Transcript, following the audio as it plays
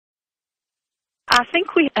I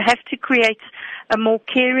think we have to create a more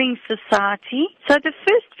caring society. So the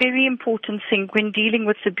first very important thing when dealing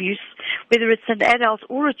with abuse, whether it's an adult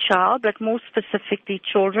or a child, but more specifically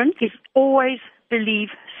children, is always believe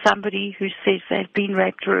somebody who says they've been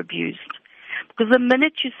raped or abused. Because the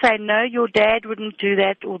minute you say, no, your dad wouldn't do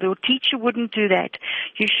that or your teacher wouldn't do that,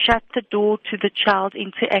 you shut the door to the child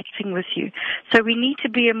interacting with you. So we need to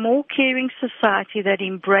be a more caring society that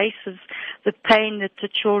embraces the pain that the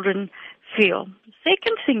children feel. The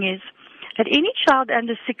second thing is that any child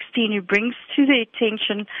under 16 who brings to the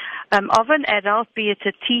attention of an adult, be it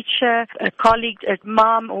a teacher, a colleague, a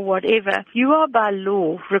mom or whatever, you are by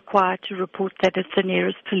law required to report that at the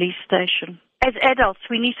nearest police station. As adults,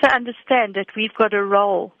 we need to understand that we've got a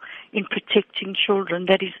role in protecting children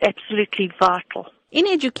that is absolutely vital. In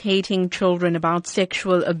educating children about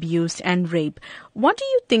sexual abuse and rape, what do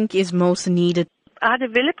you think is most needed? I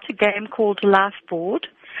developed a game called Life Board,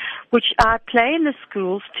 which I play in the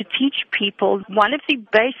schools to teach people. One of the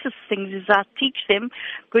basis things is I teach them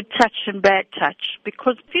good touch and bad touch.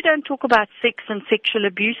 Because if you don't talk about sex and sexual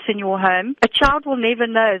abuse in your home, a child will never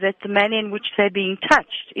know that the manner in which they're being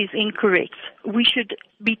touched is incorrect. We should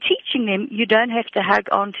be teaching them you don't have to hug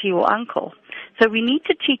auntie or uncle. So we need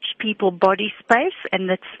to teach people body space, and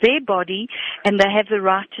that's their body, and they have the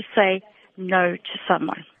right to say no to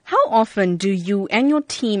someone. How often do you and your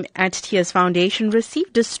team at Tears Foundation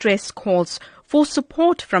receive distress calls for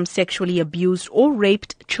support from sexually abused or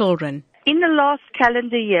raped children? In the last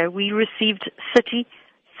calendar year, we received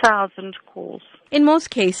 30,000 calls. In most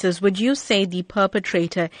cases, would you say the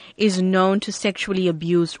perpetrator is known to sexually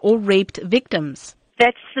abused or raped victims?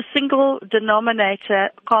 That's the single denominator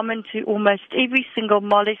common to almost every single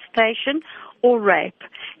molestation or rape,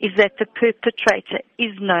 is that the perpetrator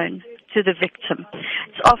is known to the victim.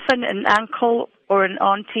 It's often an uncle or an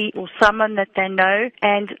auntie or someone that they know,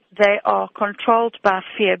 and they are controlled by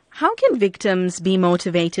fear. How can victims be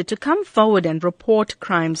motivated to come forward and report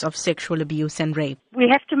crimes of sexual abuse and rape? We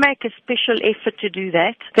have to make a special effort to do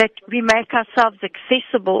that we make ourselves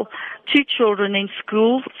accessible to children in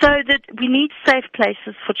schools, so that we need safe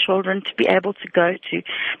places for children to be able to go to,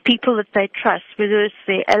 people that they trust, whether it's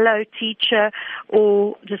their LO teacher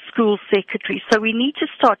or the school secretary. So we need to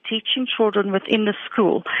start teaching children within the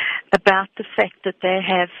school about the fact that they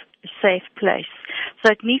have a safe place.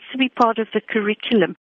 So it needs to be part of the curriculum.